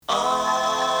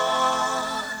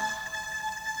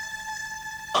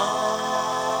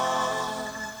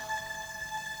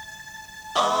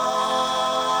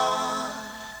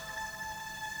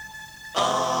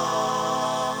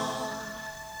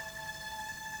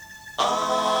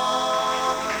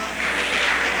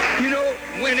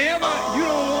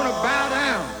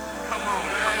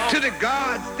the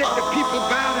gods that the people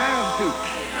bow down to.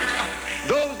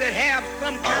 Those that have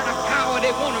some kind of power,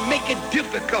 they want to make it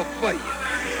difficult for you.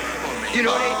 You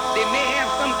know, they may have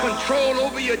some control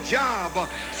over your job, or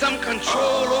some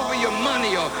control over your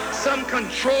money, or some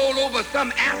control over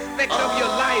some aspect of your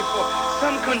life, or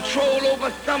some control over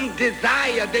some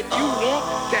desire that you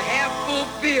want to have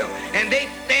fulfilled. And they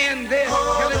stand there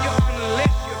telling you,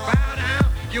 unless you bow down,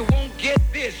 you won't get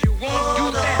this, you won't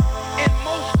do that. And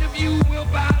most of you will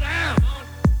bow down.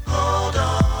 Hold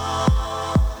on.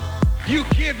 You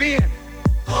give in.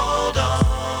 Hold on.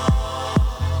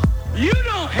 You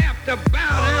don't have to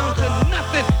bow down to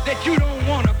nothing that you don't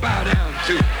want to bow down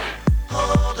to.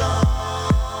 Hold on.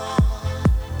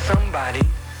 Somebody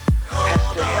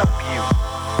has to help you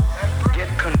get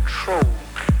control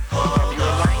of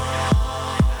your life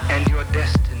and your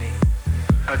destiny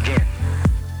again.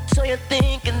 So you're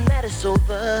thinking that it's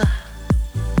over.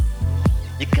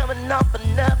 You're coming off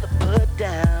another put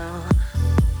down.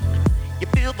 You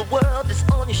feel the world is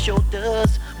on your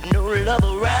shoulders, no love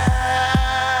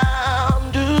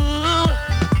around. Ooh.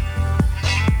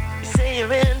 You say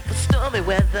you're in for stormy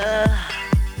weather.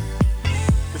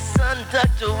 The sun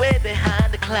tucked away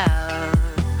behind the cloud.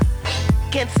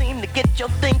 Can't seem to get your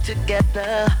thing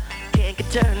together. Can't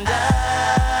get turned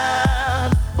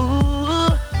down. Ooh.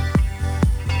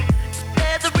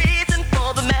 There's a reason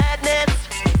for the madness.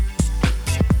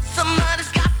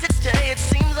 Somebody's got to tell you it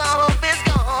seems all hope is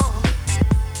gone.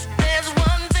 There's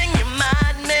one thing you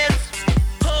might miss.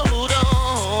 Hold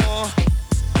on.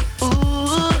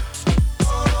 Ooh.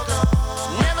 Hold on.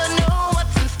 Never know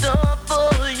what's in store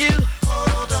for you.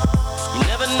 Hold on. You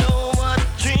never know what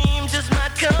dream just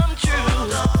might come true.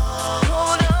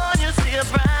 Hold on, you'll see a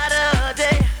brighter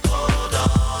day. Hold on.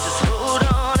 Just hold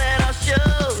on and I'll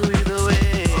show you the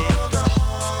way. Hold on.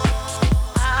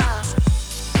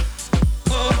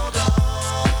 Hold on.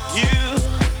 You.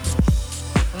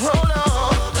 Hold on.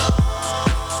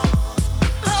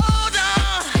 Hold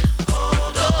on.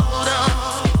 Hold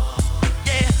on.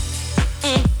 Yeah.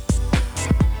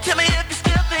 Tell me if you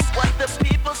still think what the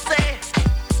people say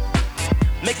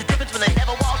makes a difference when they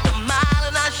never walked a mile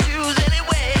in our shoes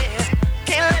anyway.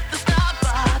 Can't let this stop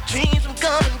our dreams from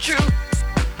coming true.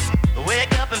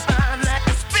 Wake up and find that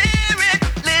the spirit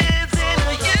lives in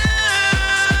you.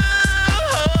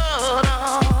 Hold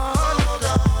on.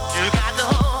 You got to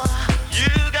hold. You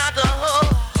got to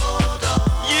hold.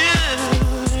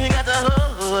 You got to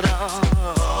hold on.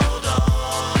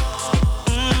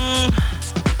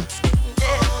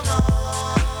 Yeah.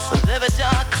 With every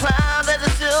dark cloud there's a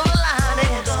silver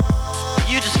lining.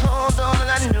 You just hold on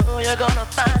and I know you're gonna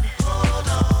find it.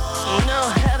 No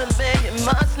heaven, baby, you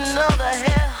must know the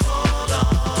hell.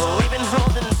 Oh, we've been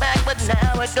holding back, but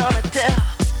now we're gonna tell.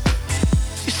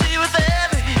 You see, with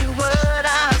every word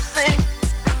I sing,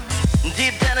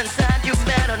 deep down inside you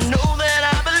better know that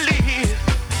I believe.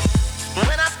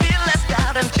 When I feel left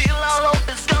out and feel all hope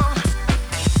is gone,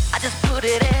 I just put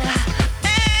it in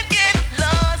and get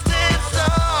lost in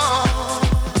song.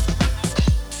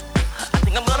 I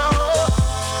think I'm gonna hold.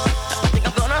 I think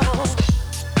I'm gonna hold.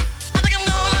 I think I'm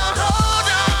gonna hold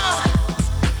on.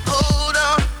 Hold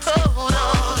on, hold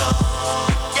on.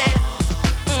 Yeah,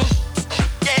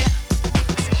 yeah.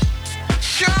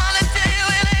 Trying to tell you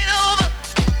it ain't over.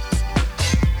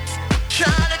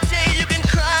 Trying to tell you you can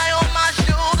cry on my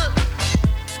shoulder.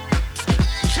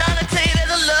 Trying to tell you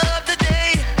there's a love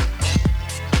today.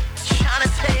 Trying to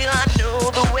tell you I know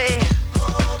the way. So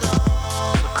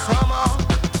come on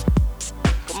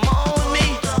with me.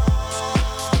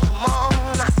 Come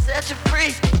on, I set you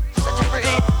free, set you free.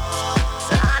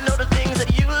 I know the things that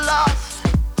you lost.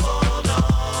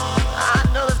 I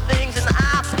know the things and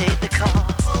I paid the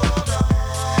cost.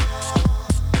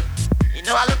 You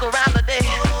know I look around today,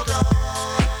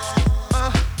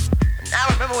 and I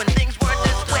remember when things weren't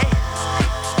this way.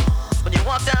 When you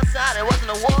walked outside, it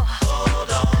wasn't a war.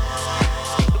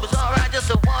 It was alright just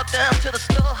to walk down to the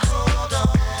store.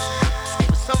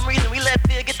 For some reason we let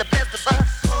fear get the best of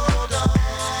us.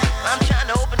 I'm trying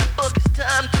to open the book, it's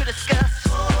time to discuss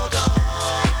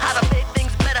how to make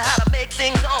things better, how to make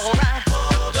things alright.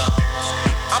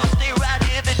 I'ma stay right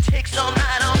here if it takes all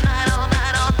night, all night, all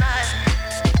night, all night.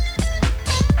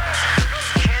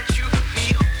 Can't you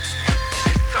feel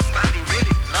that somebody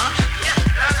really loves you?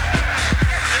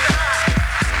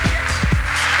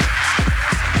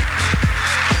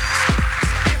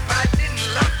 If I didn't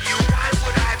love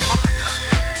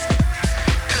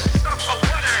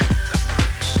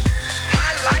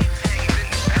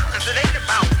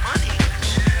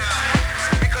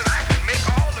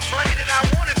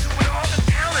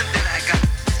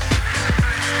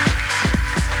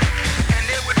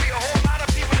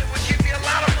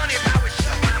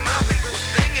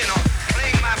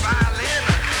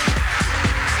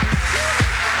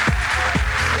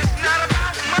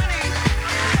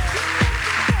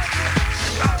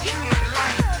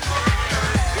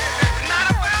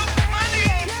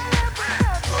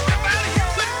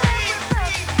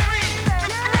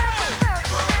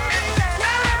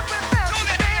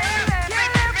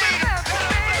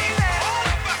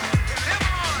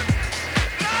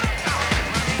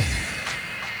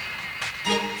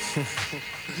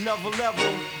another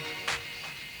level.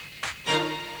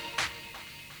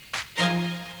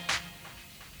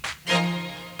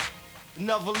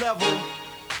 Another level.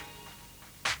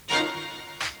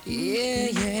 Yeah,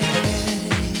 yeah.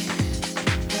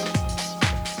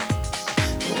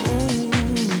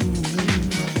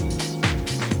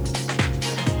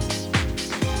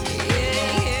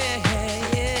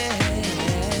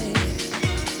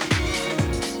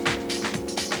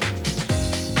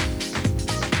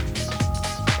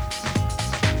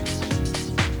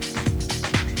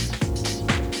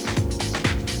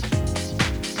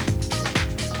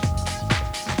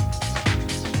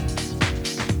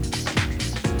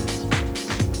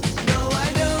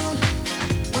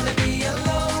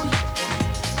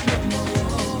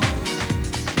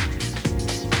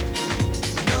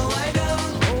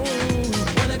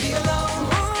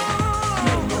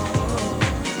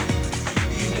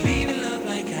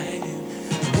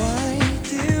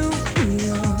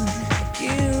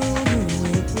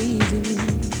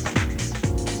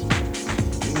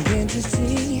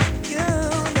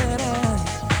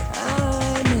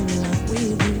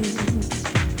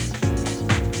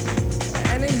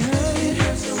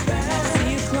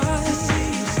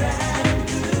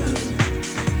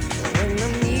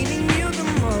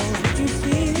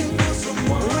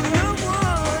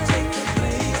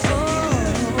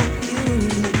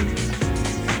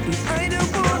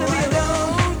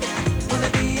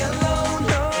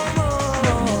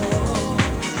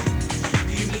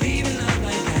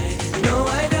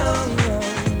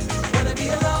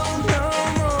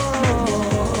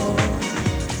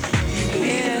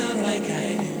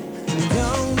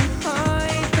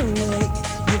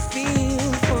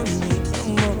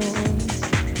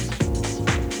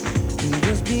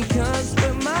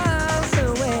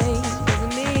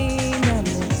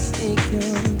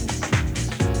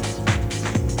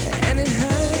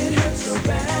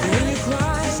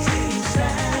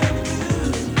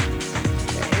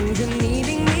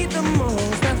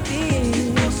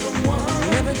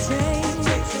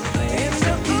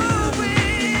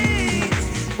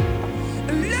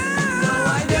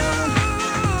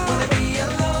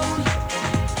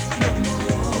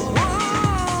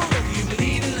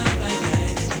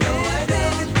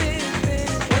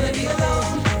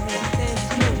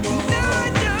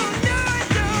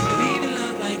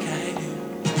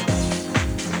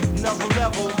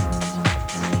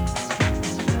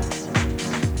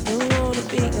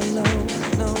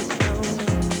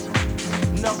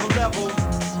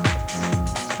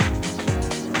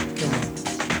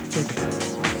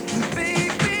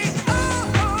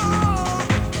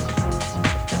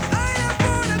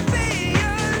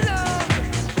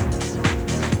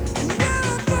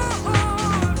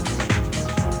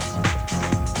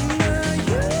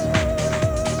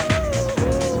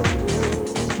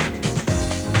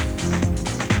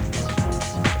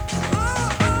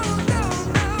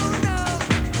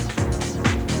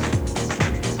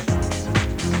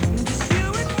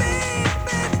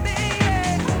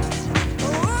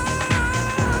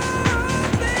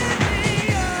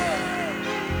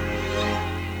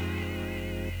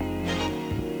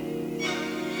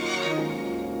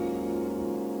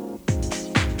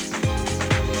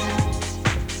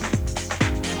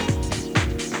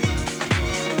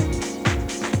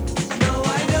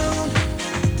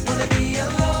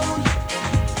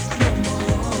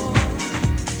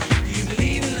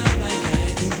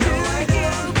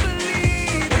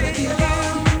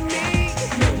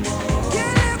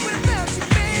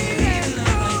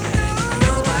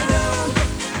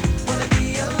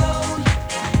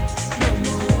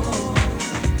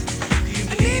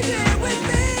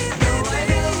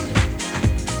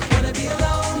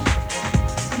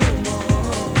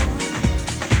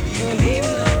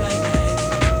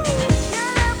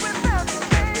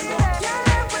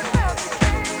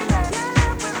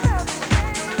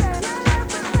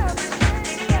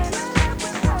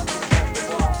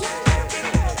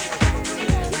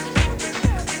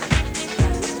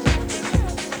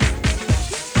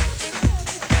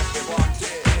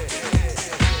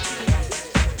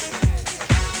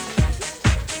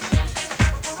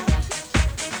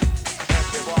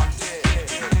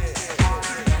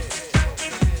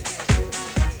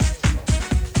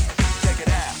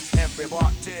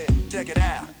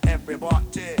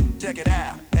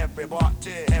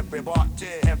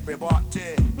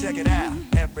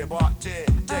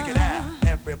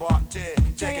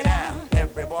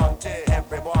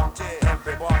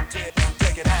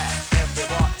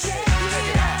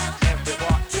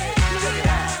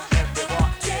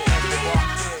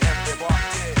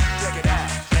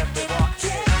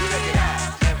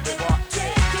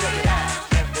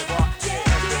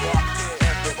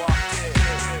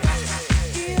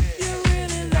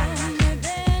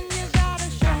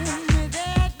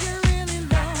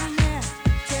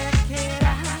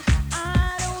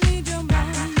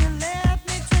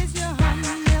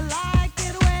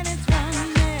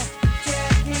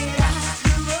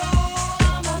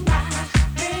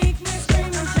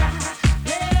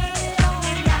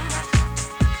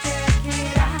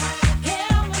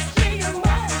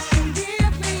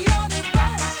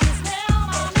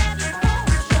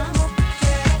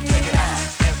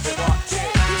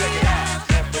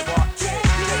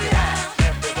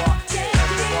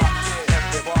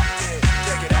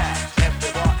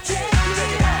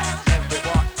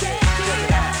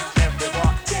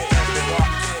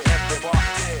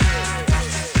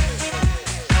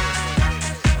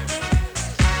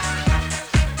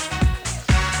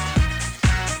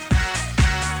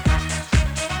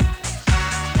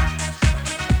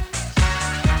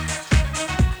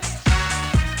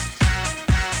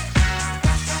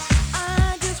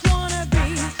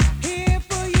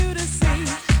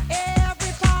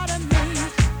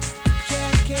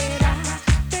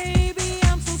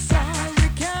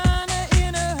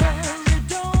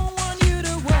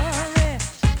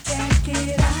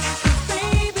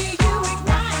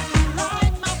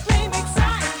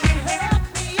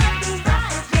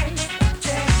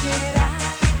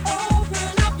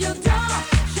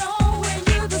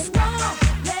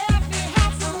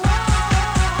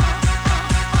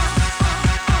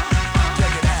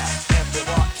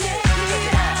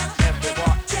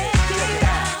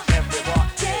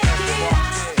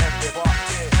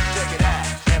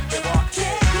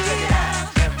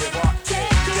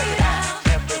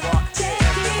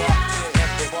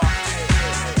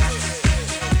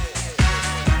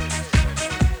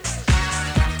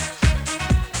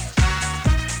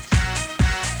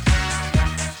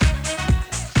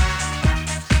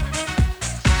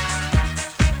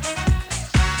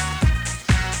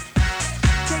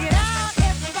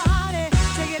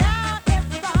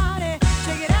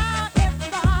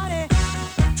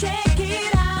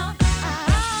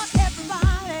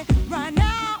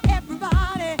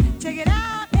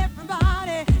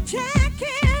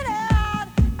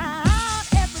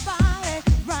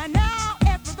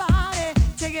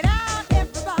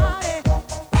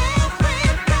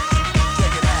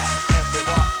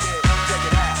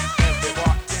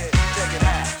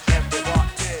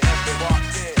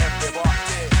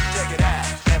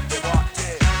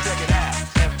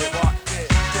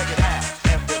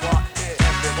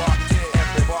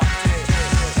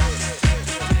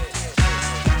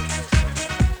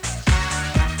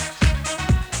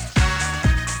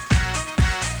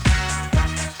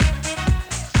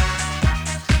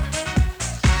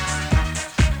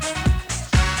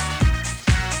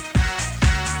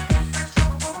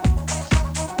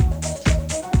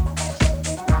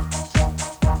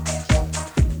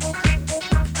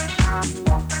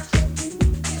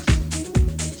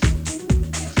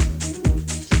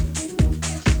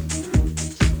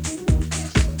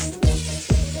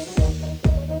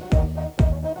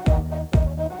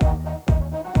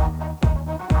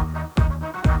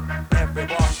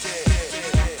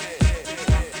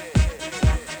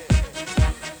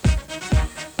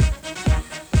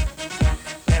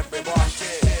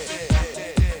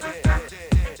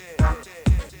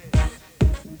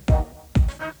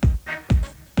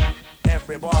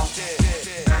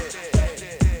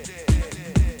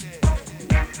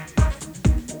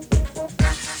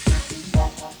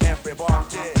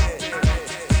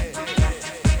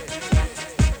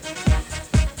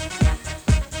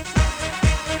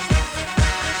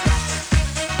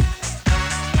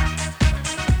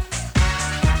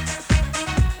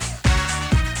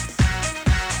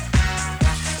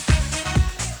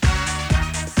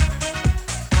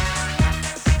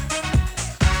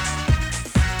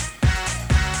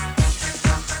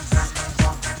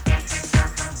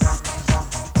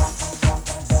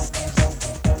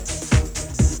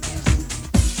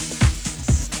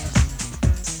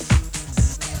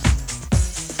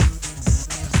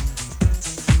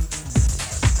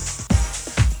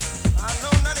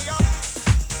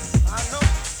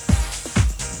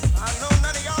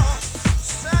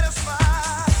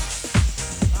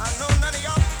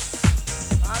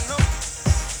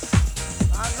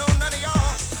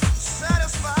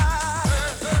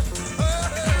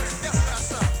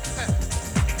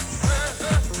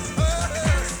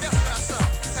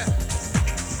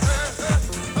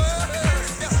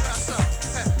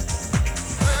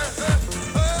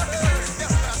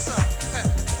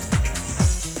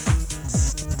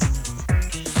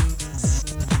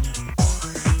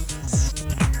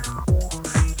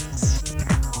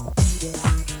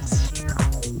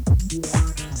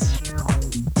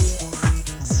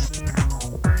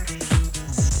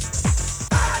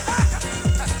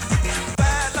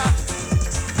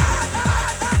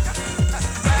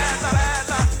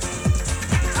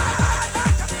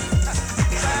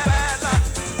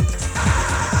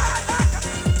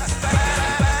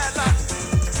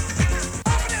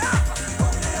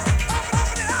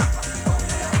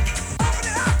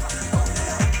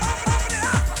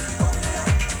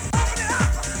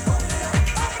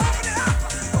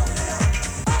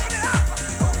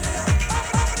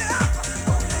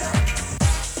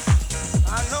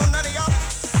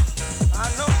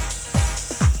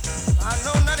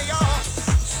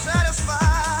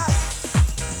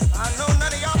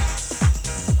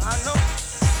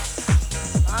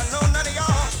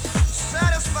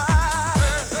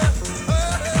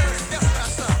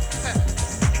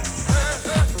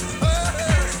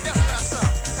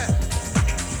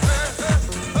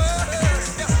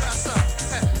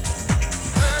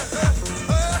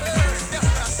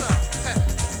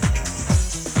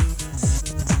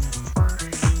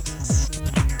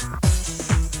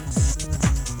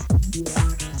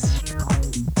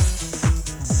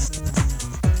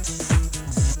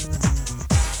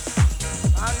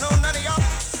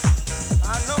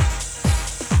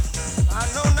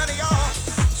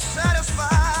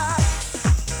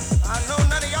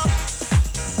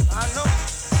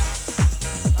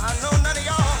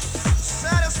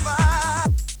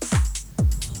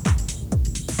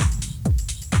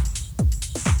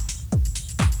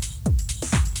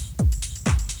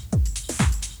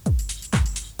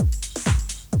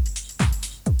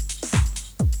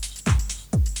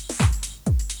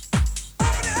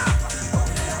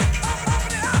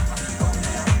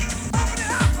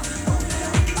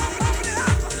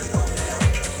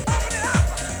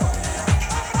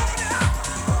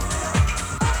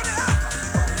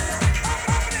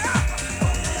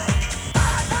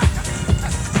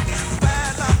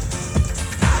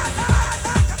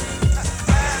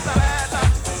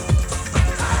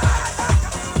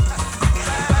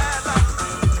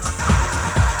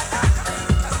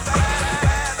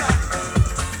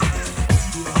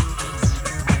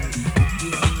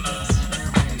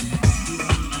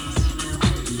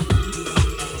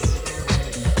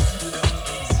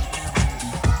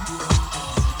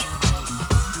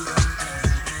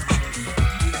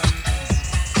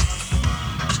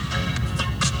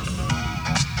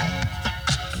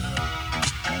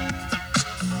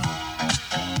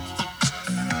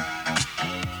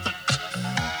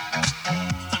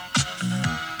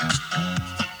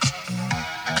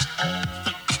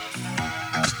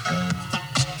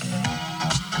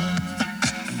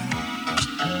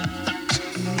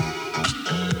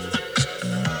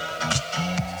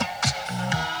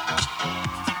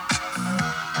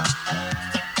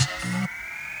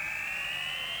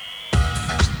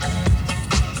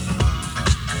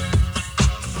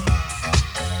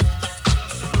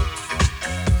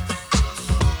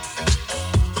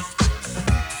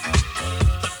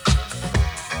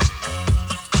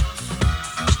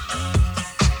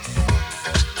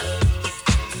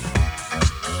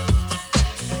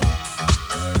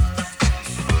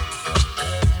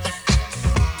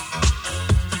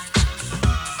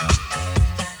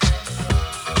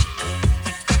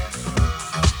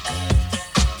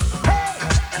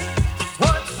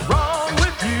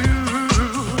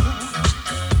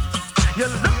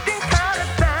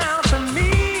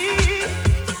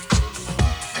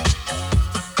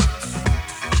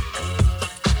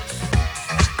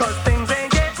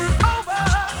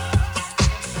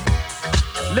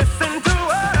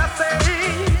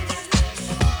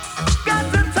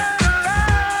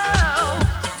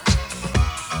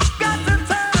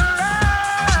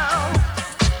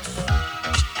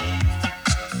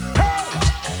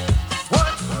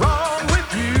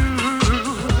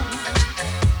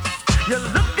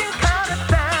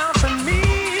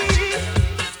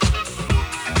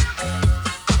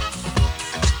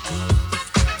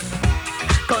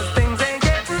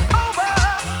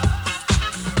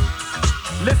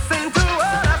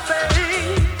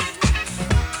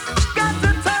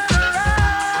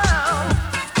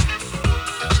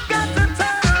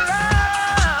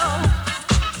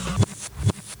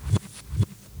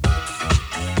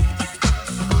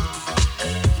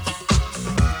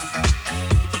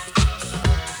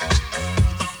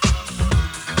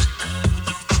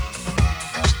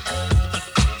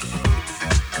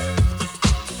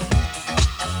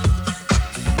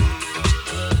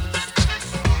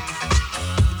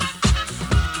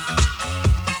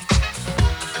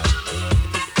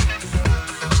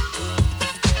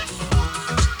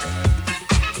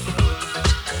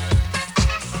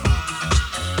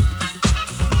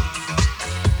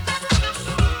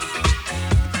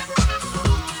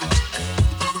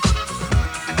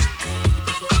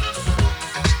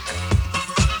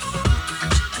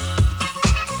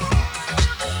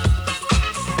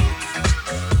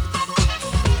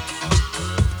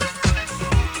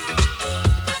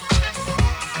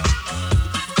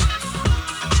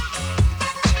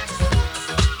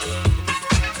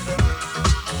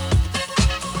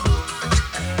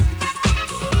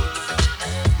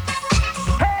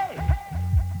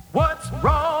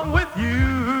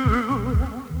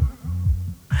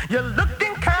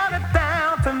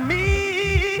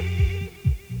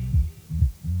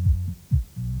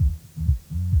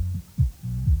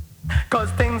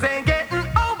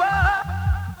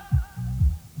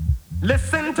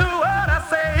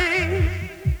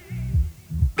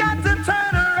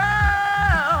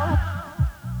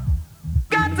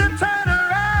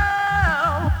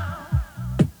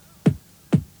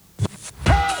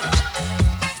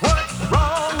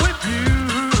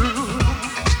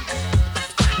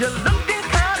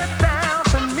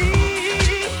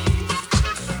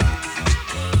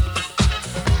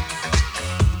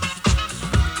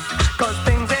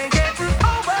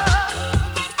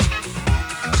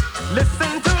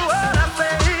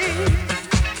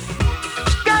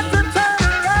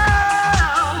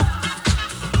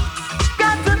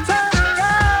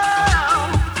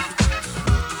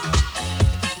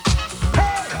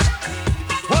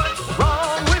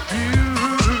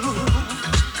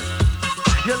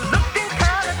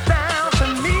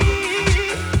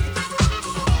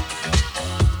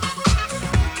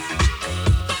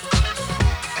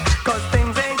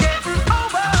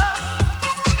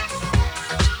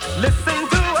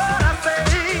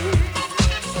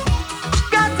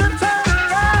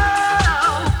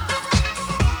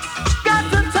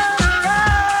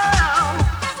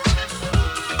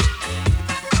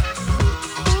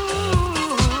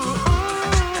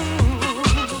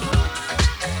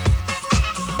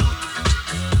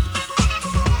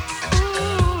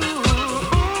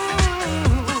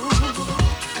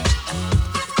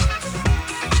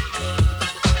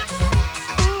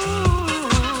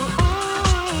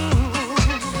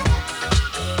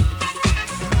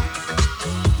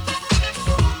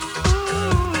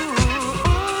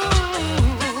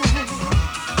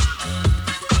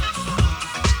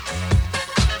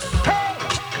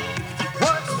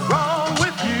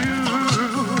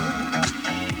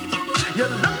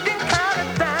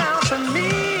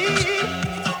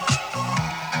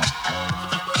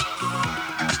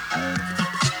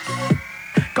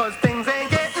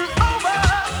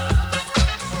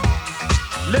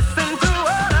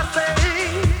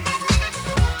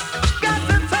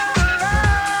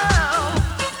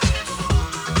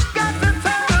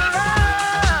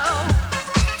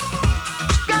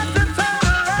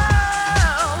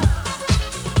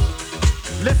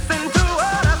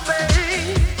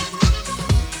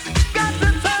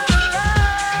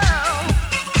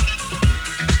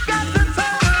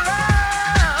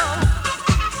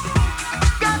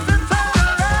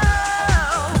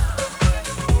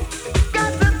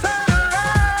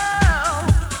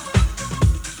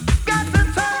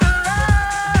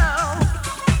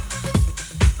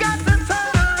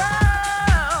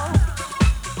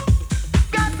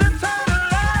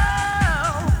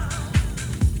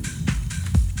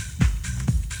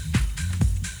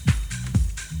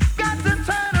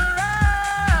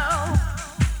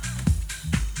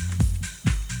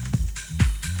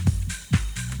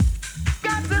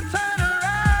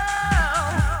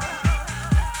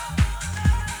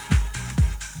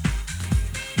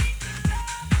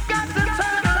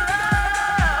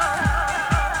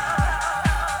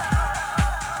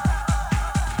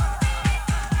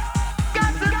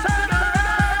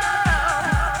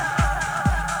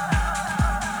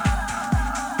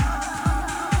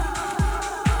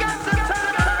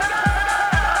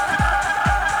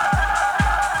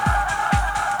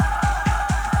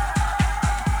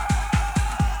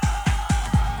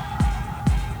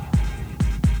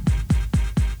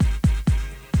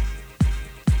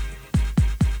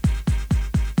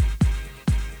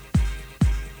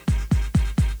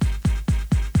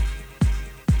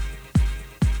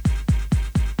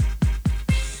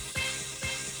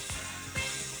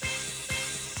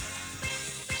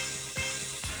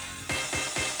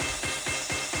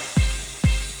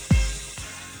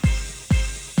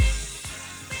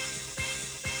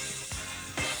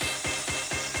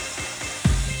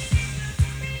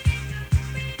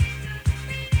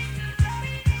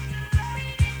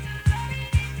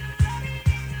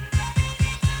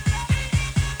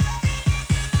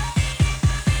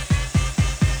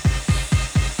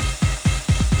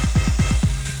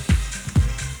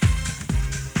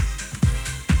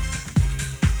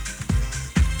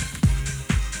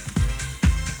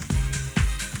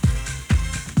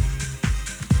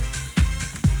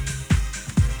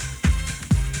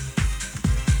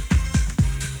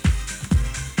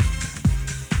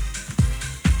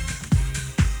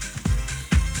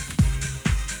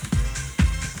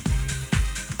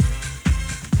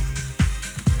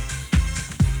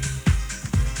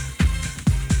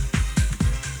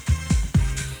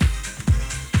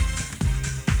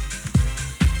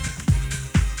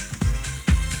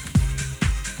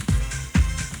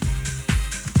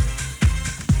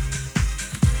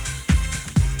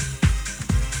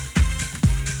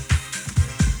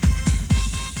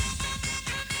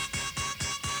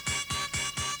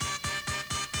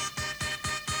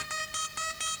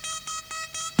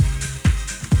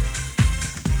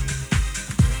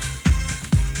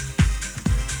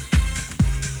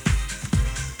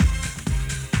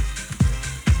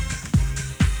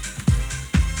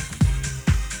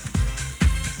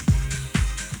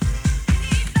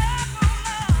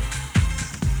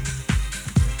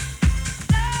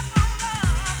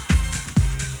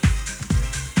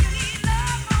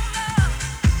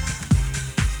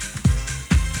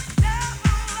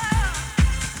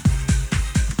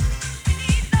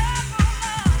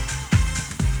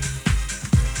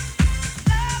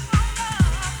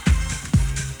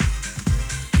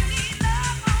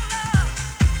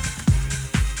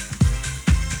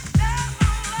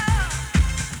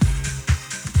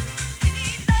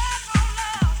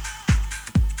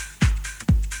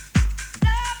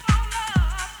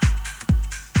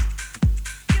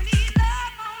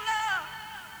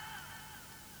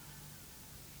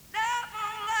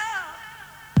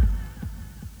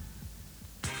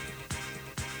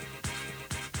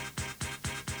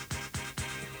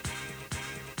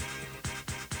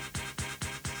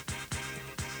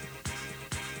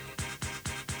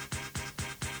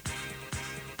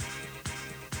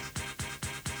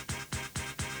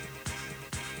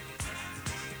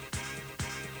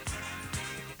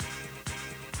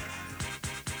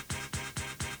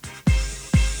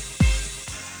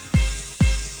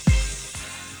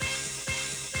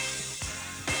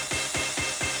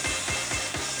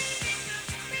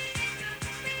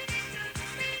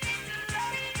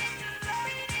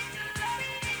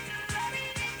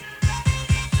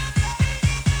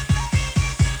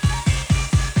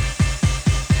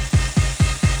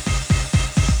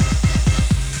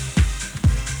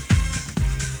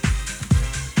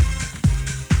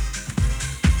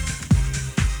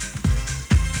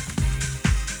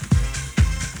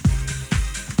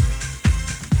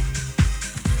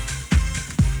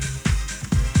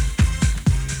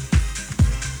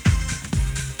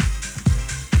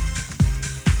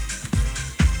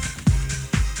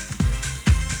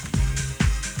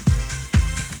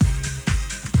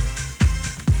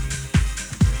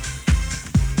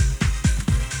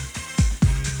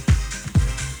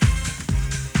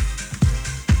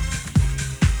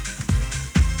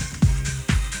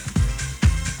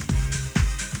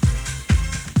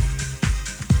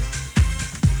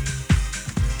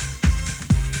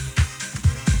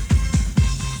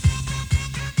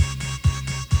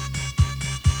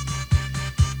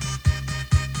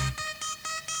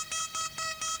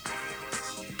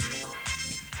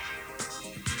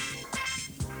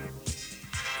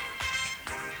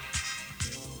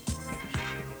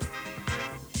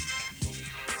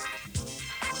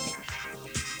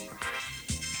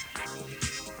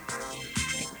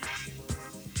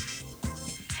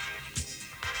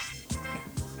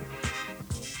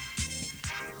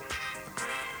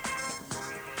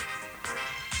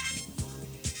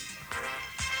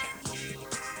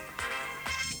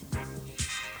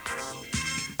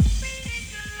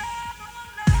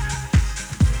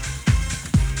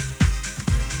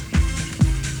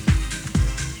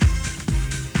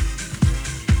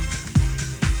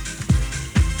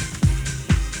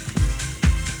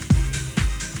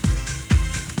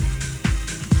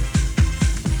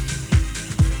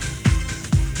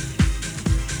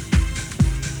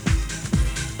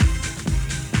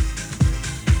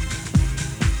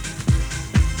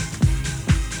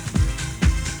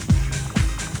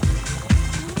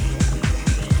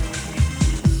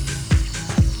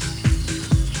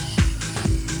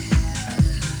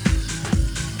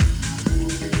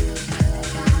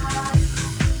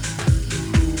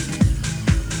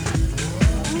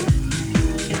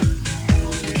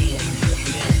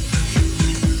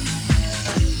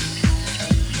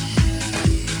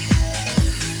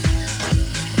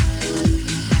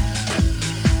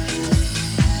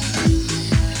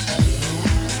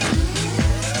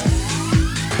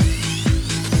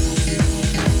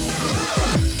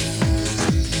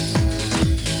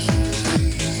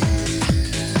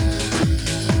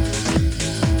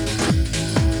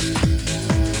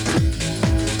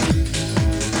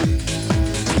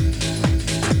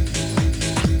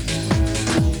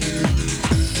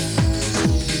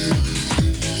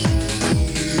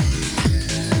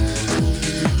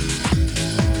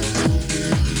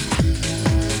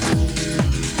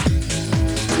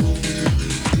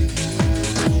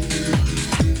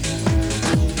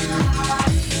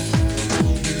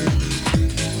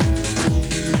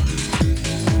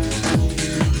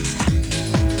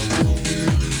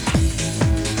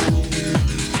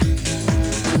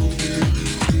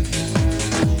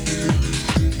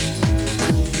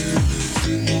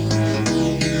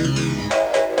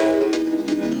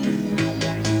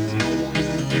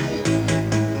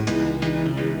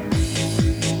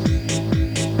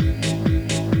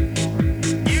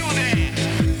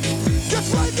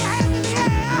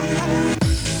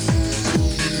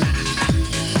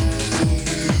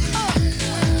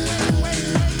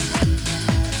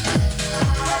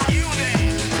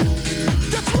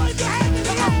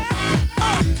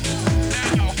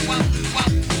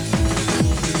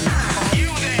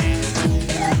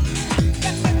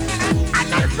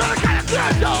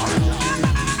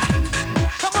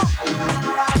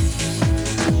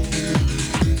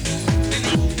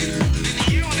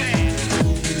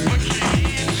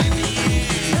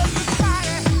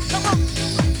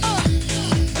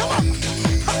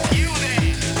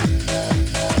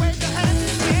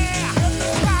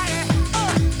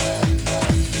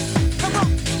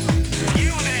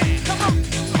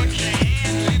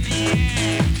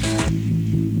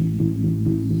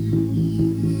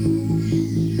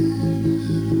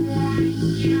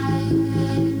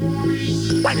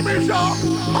 Wait a minute, y'all.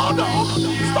 Hold on.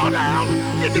 Slow down.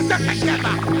 Get yourself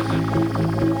together.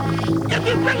 If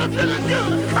you really feeling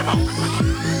good, come on.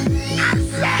 I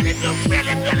said if you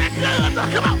really feeling good,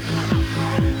 come on.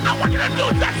 I want you to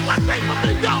do just one thing for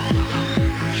me, y'all.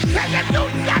 Can you do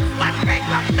just one thing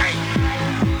for me?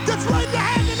 Just raise your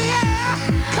hand in the air.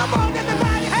 Come on now.